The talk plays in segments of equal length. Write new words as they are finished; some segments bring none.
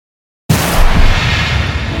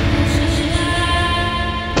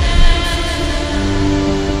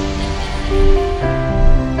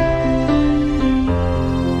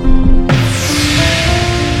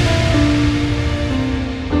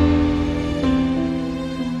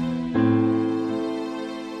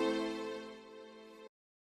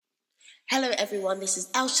Hello everyone, this is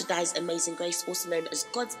El Shaddai's Amazing Grace, also known as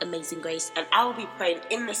God's Amazing Grace, and I will be praying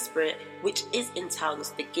in the Spirit, which is in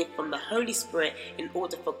tongues, the gift from the Holy Spirit, in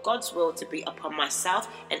order for God's will to be upon myself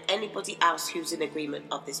and anybody else who's in agreement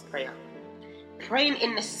of this prayer. Praying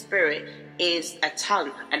in the Spirit is a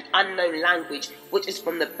tongue, an unknown language, which is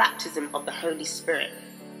from the baptism of the Holy Spirit.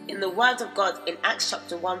 In the Word of God, in Acts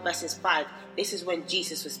chapter 1 verses 5, this is when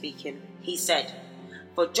Jesus was speaking. He said,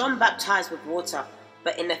 "For John baptized with water,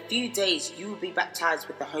 but in a few days you will be baptized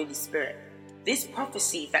with the Holy Spirit." This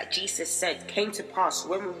prophecy that Jesus said came to pass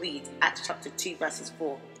when we read Acts chapter 2 verses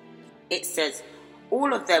 4. It says,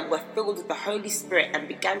 "All of them were filled with the Holy Spirit and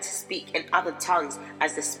began to speak in other tongues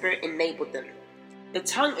as the Spirit enabled them." The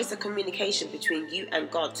tongue is a communication between you and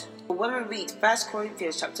God. But when we read 1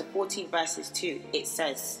 Corinthians chapter 14 verses 2, it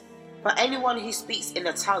says, "For anyone who speaks in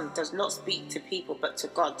a tongue does not speak to people but to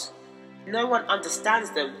God. No one understands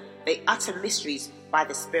them. They utter mysteries by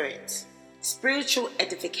the Spirit." Spiritual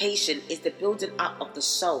edification is the building up of the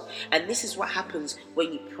soul, and this is what happens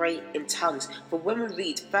when you pray in tongues. For when we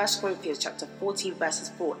read 1 Corinthians chapter 14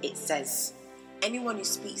 verses 4, it says, "Anyone who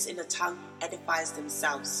speaks in a tongue edifies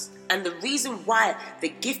themselves." And the reason why the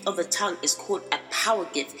gift of the tongue is called a power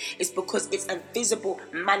gift is because it's a visible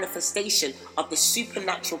manifestation of the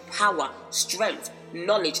supernatural power, strength,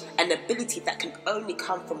 knowledge, and ability that can only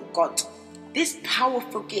come from God. This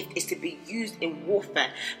powerful gift is to be used in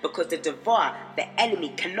warfare because the devourer, the enemy,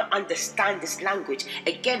 cannot understand this language.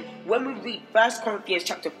 Again, when we read 1 Corinthians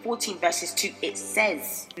chapter 14 verses 2, it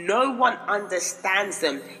says, "No one understands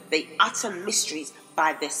them. They utter mysteries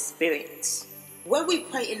by the Spirit." When we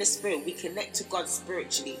pray in the Spirit, we connect to God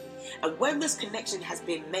spiritually. And when this connection has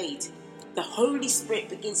been made, the Holy Spirit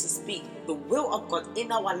begins to speak the will of God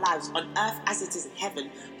in our lives on earth as it is in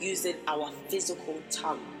heaven, using our physical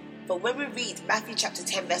tongue. But when we read Matthew chapter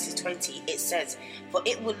 10 verses 20, it says, "For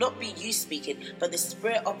it will not be you speaking, but the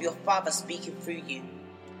Spirit of your Father speaking through you."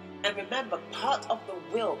 And remember, part of the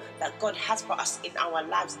will that God has for us in our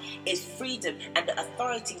lives is freedom and the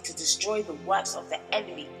authority to destroy the works of the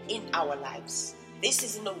enemy in our lives. This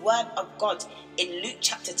is in the Word of God in Luke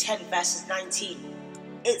chapter 10 verses 19.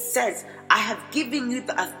 It says, "I have given you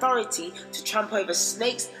the authority to trample over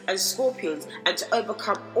snakes and scorpions and to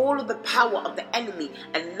overcome all of the power of the enemy,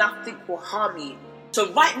 and nothing will harm you." So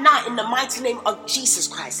right now, in the mighty name of Jesus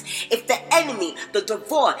Christ, if the enemy, the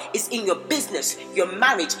devourer, is in your business, your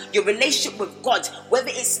marriage, your relationship with God, whether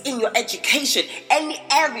it's in your education, any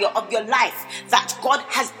area of your life that God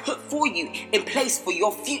has put for you in place for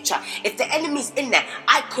your future, if the enemy's in there,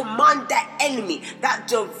 I command that enemy, that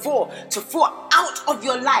devourer, to fall out of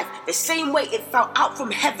your life the same way it fell out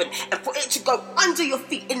from heaven, and for it to go under your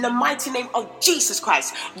feet in the mighty name of Jesus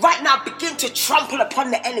Christ. Right now, begin to trample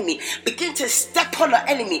upon the enemy. Begin to step on the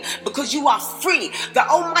enemy, because you are free. The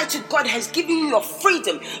Almighty God has given you your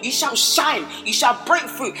freedom. You shall shine, you shall break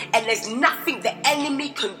through, and there's nothing the enemy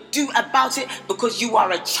can do about it, because you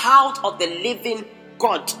are a child of the living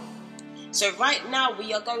God. So right now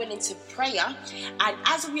we are going into prayer, and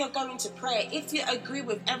as we are going to prayer, if you agree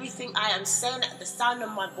with everything I am saying at the sound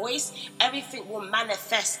of my voice, everything will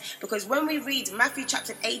manifest. Because when we read Matthew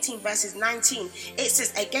chapter 18 verses 19, it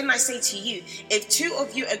says, "Again I say to you, if two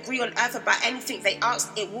of you agree on earth about anything they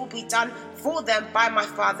ask, it will be done for them by my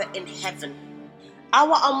Father in heaven."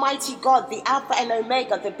 Our Almighty God, the Alpha and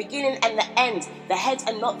Omega, the beginning and the end, the head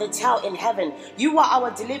and not the tail in heaven. You are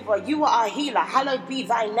our deliverer, you are our healer, hallowed be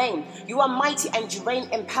thy name. You are mighty and you reign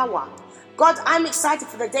in power. God, I'm excited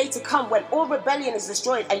for the day to come when all rebellion is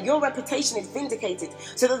destroyed and your reputation is vindicated,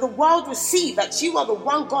 so that the world will see that you are the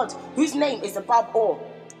one God whose name is above all.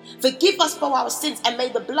 Forgive us for our sins, and may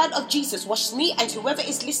the blood of Jesus wash me and whoever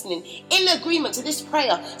is listening in agreement to this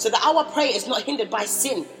prayer, so that our prayer is not hindered by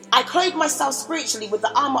sin. I clothe myself spiritually with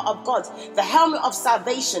the armor of God, the helmet of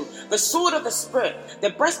salvation, the sword of the Spirit, the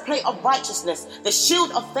breastplate of righteousness, the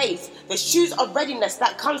shield of faith, the shoes of readiness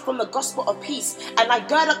that comes from the gospel of peace. And I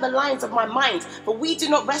gird up the loins of my mind, for we do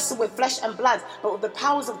not wrestle with flesh and blood, but with the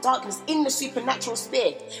powers of darkness in the supernatural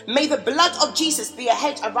sphere. May the blood of Jesus be a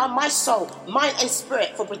hedge around my soul, mind and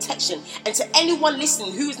spirit for protection, and to anyone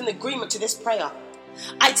listening who is in agreement to this prayer.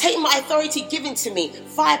 I take my authority given to me,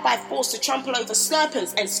 fire by force, to trample over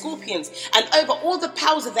serpents and scorpions and over all the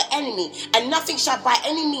powers of the enemy, and nothing shall by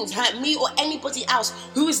any means hurt me or anybody else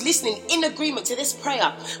who is listening in agreement to this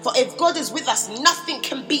prayer. For if God is with us, nothing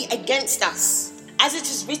can be against us. As it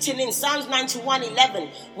is written in Psalms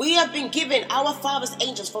 91:11, we have been given our Father's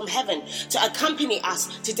angels from heaven to accompany us,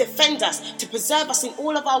 to defend us, to preserve us in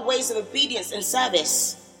all of our ways of obedience and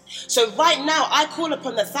service. So right now, I call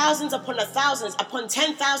upon the thousands, upon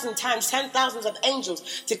 10,000 times 10,000s of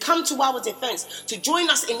angels to come to our defense, to join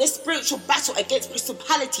us in this spiritual battle against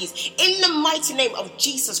principalities in the mighty name of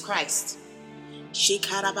Jesus Christ.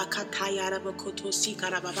 Shikarabakataya rabokotosi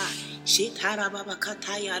karababa.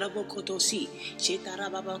 Shitarabakataya rabokotosi.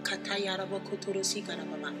 Shitarabakataya rabokotorosi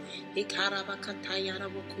karababa. Ikarabakataya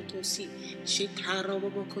rabokotosi.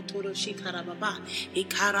 Shitarabokotorosi karababa.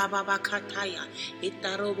 Ikarabakataya.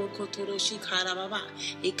 Itarabokotorosi karababa.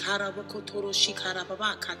 Ikarabokotorosi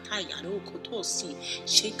karababa. Kataya rokotosi.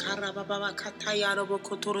 Shikarababa kataya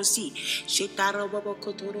rabokotorosi.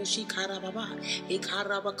 Shitarabokotorosi karababa.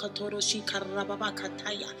 Ikarabakotorosi karababa.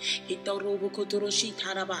 Kataya, Hitorobo Kotoroshi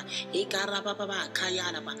Taraba, Hikarababa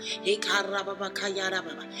Kayaraba, Hikarababa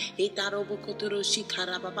Kayaraba, Hitarobo Kotoroshi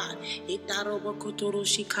Karababa, Hitarobo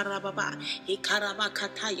Kotoroshi Karababa, Hikaraba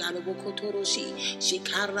Kataya Robo Kotoroshi,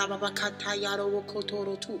 Shikarababa Kataya Robo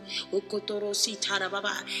Kotorotu, Ukotoroshi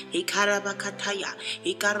Tarababa, Hikaraba Kataya,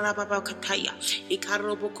 Hikarababa Kataya,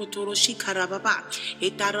 Hikarobo Kotoroshi Karababa,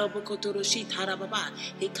 Hitarobo Kotoroshi Tarababa,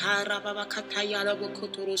 Hikarababa Kataya Robo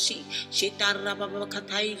Kotoroshi, Shitarababa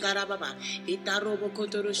Katai Garababa, Hitarobo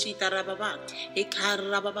Kotoroshi Tarababa,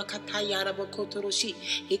 Hikarababa Kataya Robo Kotoroshi,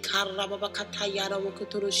 Hikarababa Kataya Robo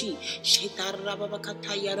Kotoroshi, Shitarababa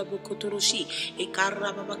Kataya Robo Kotoroshi,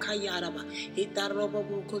 Hikarababa Kayaraba,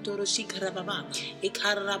 Hitarobo Kotoroshi Karababa,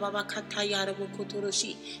 Hikarababa Kataya Robo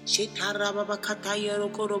Kotoroshi, Shitarababa Kataya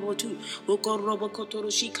Rokorobotu, Ukorobo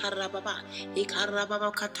Kotoroshi Karababa,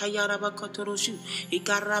 Hikarababa Kataya Robo Kotoroshi,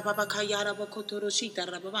 Hikarababa Kayaraba Kotoroshi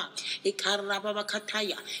Tarababa, Hikarababa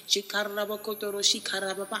Kataya, Shikaraba Kotoroshi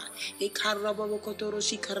Karababa, Hikarababa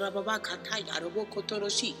Kotoroshi Karababa Kataya, Robo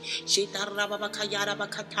Kotoroshi, Shitarababa Kayaraba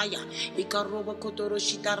Kataya, Hikaroba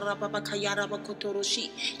Kotoroshi Tarababa Kayaraba Kotoroshi,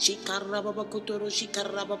 Shikarababa Kotoroshi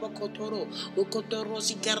Karababa Kotoro,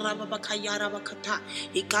 Ukotoroshi Karababa Kayaraba Kata,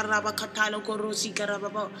 Hikaraba Katalo Korosi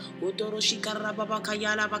Karababa, Utoroshi Karababa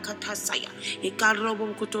Kayaraba Katasaya,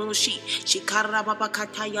 Hikarobo Kotoroshi, Shikarababa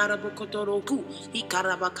Kataya Robo Kotoroku,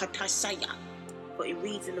 Hikaraba Katasaya. For it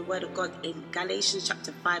reads in the word of God in Galatians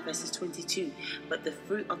chapter 5 verses 22, but the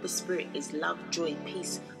fruit of the Spirit is love, joy,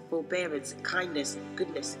 peace, forbearance, kindness,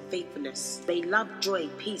 goodness, faithfulness. May love, joy,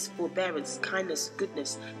 peace, forbearance, kindness,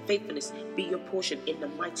 goodness, faithfulness be your portion in the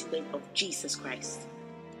mighty name of Jesus Christ.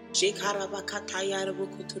 Shekarabakataya rabo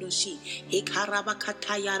kotoroshi,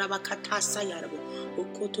 Hekarabakataya rabakatasa yarabo,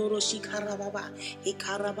 Okotoroshi karababa,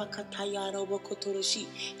 Hekarabakataya rabo kotoroshi,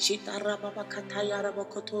 Shitarabakataya rabo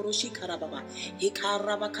kotoroshi karababa,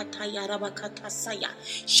 Hekarabakataya rabakatasaya,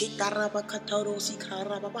 Shitarabakatoroshi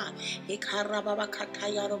karababa,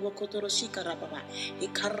 Hekarabakataya rabo kotoroshi karababa,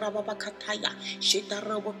 Hekarabakataya,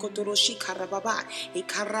 Shitarabakotoroshi karababa,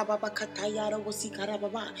 Hekarabakataya rabo si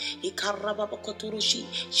karababa, Hekarabakotoroshi,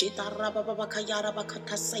 Shitarababa Kayaraba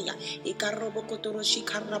Katasaya, Ikarobo Kotoroshi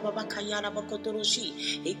Karababa Kayaraba Kotoroshi,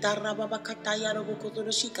 Itarababa Katayarabo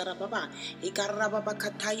Kotoroshi Karababa, Ikarababa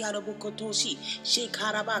Katayarabo Kotoshi,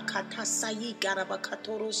 Shikaraba Katasayi Garaba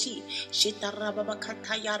Katoroshi, Shitarababa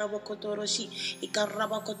Katayarabo Kotoroshi,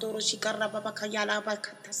 Ikaraba Kotoroshi Karababa Kayaraba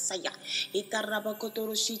Katasaya, Itaraba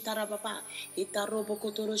Kotoroshi Tarababa, Itarobo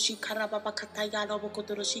Kotoroshi Karababa Katayarabo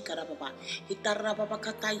Kotoroshi Karababa, Itarababa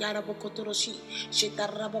Katayarabo Kotoroshi,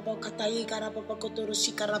 Shitarababa Katai Garababa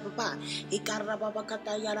Kotoroshi Karababa, Ikarababa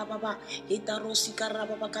Katayarababa, Itarosi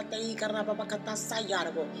Karababa Katai Garababa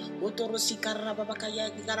Katasayarabo, Utorosi Karababa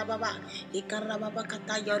Kayagarababa, Ikarababa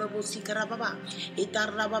Katayarabo Sikarababa,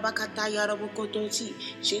 Itarababa Katayarabo Kotosi,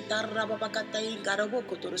 Shitarababa Katai Garabo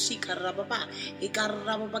Kotoroshi Karababa,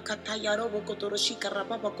 Ikarababa Katayarabo Kotoroshi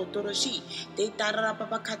Karababa Kotoroshi,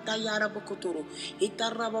 Itarababa Katayarabo Kotoro,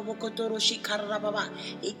 Itarababa Kotoroshi Karababa,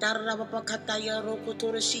 Itarababa Kataya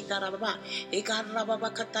Rokotoroshi Tarababa, Ekarababa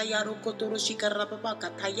Kataya Rokotoroshi Karababa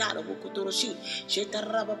Kataya Rokotoroshi,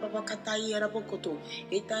 Shetarababa Kataya Rabokoto,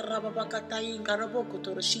 Etarababa Kataya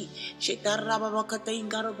Garabokotoroshi, Shetarababa Kataya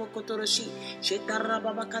Garabokotoroshi,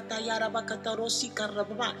 Shetarababa Kataya Rabakatoroshi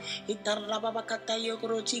Karababa, Etarababa Kataya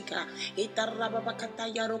Gorochika, Etarababa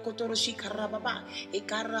Kataya Rokotoroshi Karababa,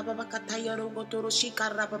 Ekarababa Kataya Rokotoroshi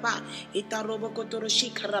Karababa,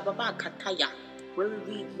 Etarobokotoroshi Karababa Kataya. When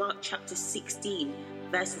we read Mark chapter 16,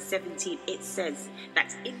 verses 17, it says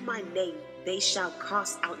that in my name they shall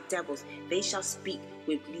cast out devils, they shall speak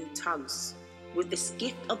with new tongues, with the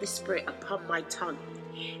gift of the Spirit upon my tongue.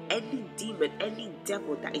 Any demon, any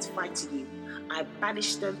devil that is fighting you, I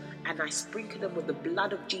banish them and I sprinkle them with the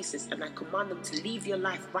blood of Jesus, and I command them to leave your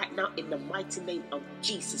life right now in the mighty name of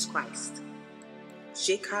Jesus Christ.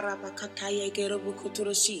 Shekarabakataya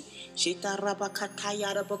Gerabokotoroshi,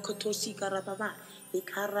 Shetarabakataya Rabokotosi Karababa,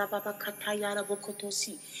 Ikarababa katayara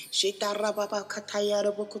bokotosi. Shetarababa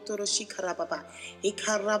katayara bokotoroshi karababa.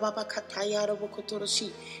 Ikarababa katayara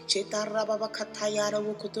bokotoroshi. Shetarababa katayara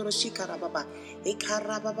bokotoroshi karababa.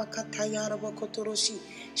 Ikarababa katayara bokotoroshi.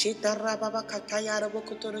 Shetarababa katayara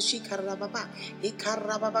bokotoroshi karababa.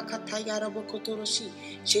 Ikarababa katayara bokotoroshi.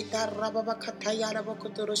 Shetarababa katayara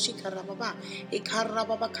bokotoroshi karababa.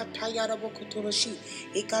 Ikarababa katayara bokotoroshi.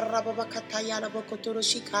 Ikarababa katayara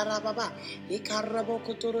bokotoroshi karababa.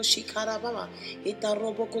 Ikarabokotoroshi karababa.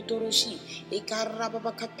 Itarobokotoroshi.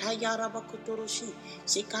 Ikarababa katayara bokotoroshi.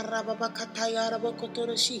 Sikarababa katayara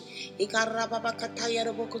bokotoroshi. Ikarababa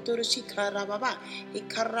katayara bokotoroshi karababa.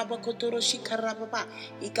 Ikarabokotoroshi karababa.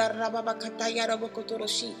 Ikarababa katayara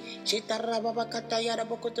bokotoroshi. Shetarababa katayara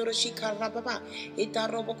bokotoroshi karababa.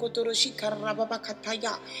 Itarobokotoroshi karababa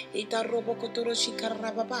kataya. Itarobokotoroshi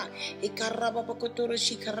karababa.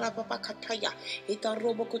 Ikarabokotoroshi karababa kataya.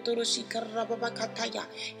 Itarobokotoroshi karababa kataya.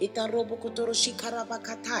 Itarobokotoroshi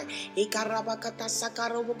karabakatai. Ikarabakata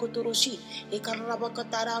sakarobokotoroshi.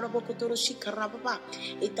 Ikarabakatarabokotoroshi karababa.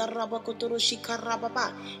 Itarabokotoroshi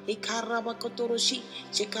karababa. Ikarabokotoroshi.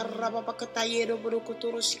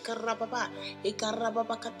 Shikarabakatayerobokotoroshi karababa.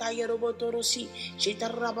 Ikarabakatayerobotoroshi.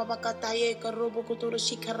 Shitarabakataye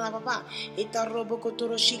karobokotoroshi karababa.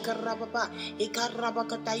 Itarobokotoroshi karababa.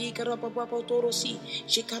 Ikarabakataye karababotoroshi.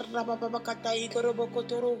 Shikarabakataye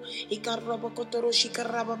karobokotoro. Ikarabokotoroshi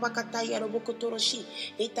karabakatayerobokotoroshi.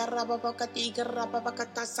 Itarabakati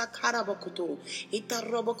karabakata sakarabokotoro.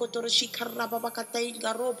 Itarobokotoroshi karabakataye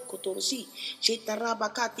karobokotoroshi.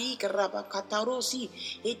 Shitarabakati karabakataroshi.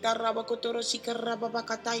 Itarabokotoroshi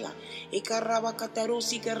karabakataya.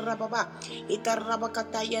 Ikarabakataroshi karababa.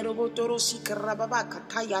 Itarabakatayerobotoroshi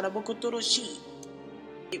karabakatayerobokotoroshi.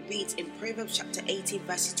 It reads in Proverbs chapter 18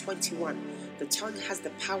 verses 21, "The tongue has the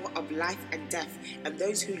power of life and death, and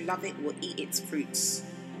those who love it will eat its fruits."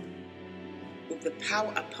 With the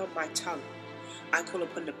power upon my tongue, I call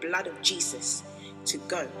upon the blood of Jesus to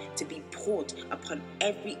go, to be poured upon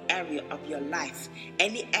every area of your life.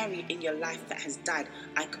 Any area in your life that has died,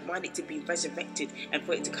 I command it to be resurrected and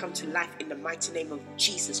for it to come to life in the mighty name of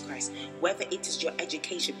Jesus Christ. Whether it is your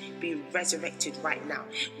education, be resurrected right now.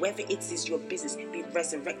 Whether it is your business, be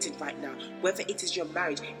resurrected right now. Whether it is your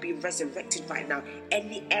marriage, be resurrected right now.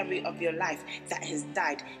 Any area of your life that has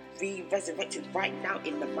died, be resurrected right now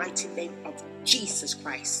in the mighty name of Jesus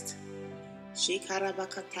Christ.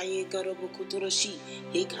 Shikarabakataye garabokotoroshi.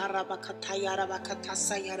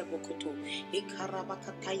 Hikarabakatayarabakatasayarabokoto.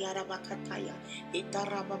 Hikarabakatayarabakataya.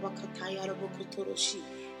 Itarabakatayarabokotoroshi.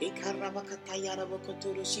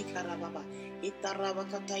 Hikarabakatayarabokotoroshi karababa.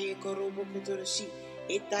 Itarabakataye garabokotoroshi.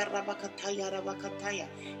 Itarabakatayarabakataya.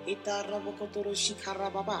 Itarabokotoroshi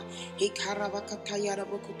karababa.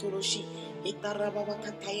 Hikarabakatayarabokotoroshi.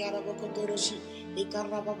 Itarabakatayarabokotoroshi.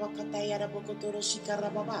 Ikarabakatayarabokotoroshi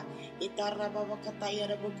karababa.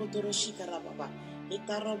 Itarabakatayarabokotoroshi karababa.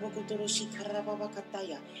 Itarabokotoroshi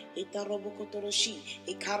karababakataya. Itarabokotoroshi.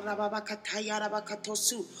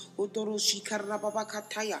 Ikarababakatayarabakatosu. Utoroshi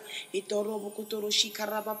karababakataya. Itarabokotoroshi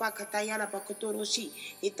karababakatayarabokotoroshi.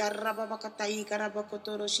 Itarababakatayi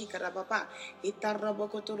karabokotoroshi karababa.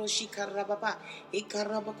 Itarabokotoroshi karababa.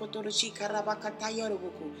 Ikarabokotoroshi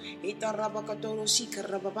karabakatayaraboku. Itarabokotoroshi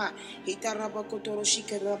karababa. Itarabokotoroshi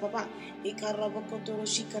karababa.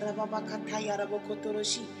 Ikarabokotoroshi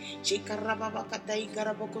karababakatayarabokotoroshi. Shikarababakatai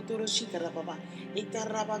karabokotoroshi karababa.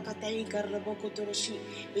 Itarabakatai karabokotoroshi.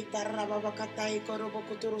 Itarababakatai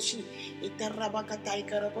karabokotoroshi. Itarabakatai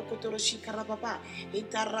karabokotoroshi karababa.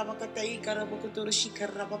 Itarabakatai karabokotoroshi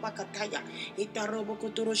karababakataya.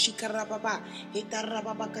 Itarabokotoroshi karababa.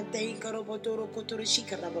 Itarababakatai karabokotoroshi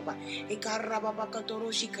karababa.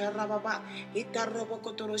 Ikarababakatoroshi karababa.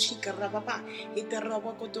 Itarabokotoroshi karababa.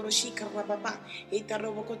 Itarabokotoroshi karababa.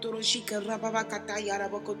 Itarabokotoroshi karababa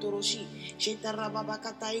katayarabokotoroshi.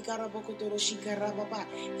 Shetarababakatai karabokotoroshi karababa.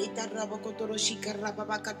 Itarabokotoroshi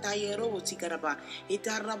karababa katayerosi karaba.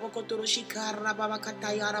 Itarabokotoroshi karababa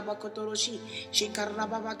katayarabokotoroshi.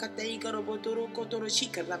 Shekarababakatai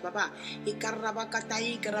karabotoroshi karababa.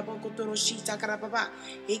 Ikarabakatai karabokotoroshi sakarababa.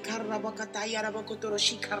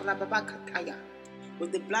 Ikarabakatayarabokotoroshi karababa kataya.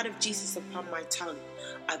 With the blood of Jesus upon my tongue,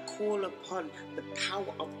 I call upon the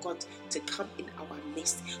power of God to come in our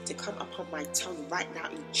midst, to come upon my tongue right now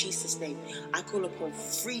in Jesus' name. I call upon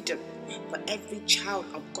freedom for every child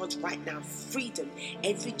of God right now. Freedom,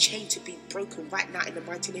 every chain to be broken right now in the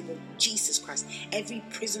mighty name of Jesus Christ. Every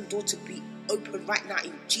prison door to be open right now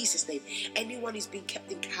in Jesus' name. Anyone who's been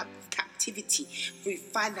kept in captivity through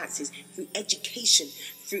finances, through education,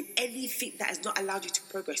 through anything that has not allowed you to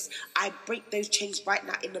progress, I break those chains right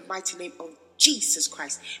now in the mighty name of Jesus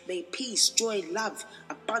Christ. May peace, joy, love,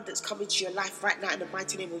 abundance come into your life right now in the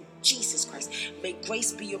mighty name of Jesus Christ. May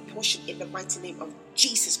grace be your portion in the mighty name of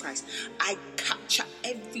Jesus Christ. I capture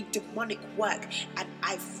every demonic work and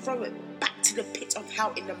I throw it back to the pit of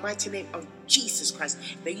hell in the mighty name of Jesus Christ.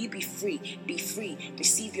 May you be free,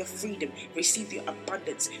 receive your freedom, receive your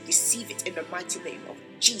abundance, receive it in the mighty name of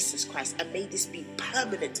Jesus Christ, and may this be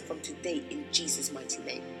permanent from today in Jesus' mighty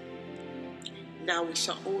name. Now we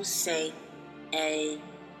shall all say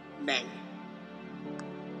Amen.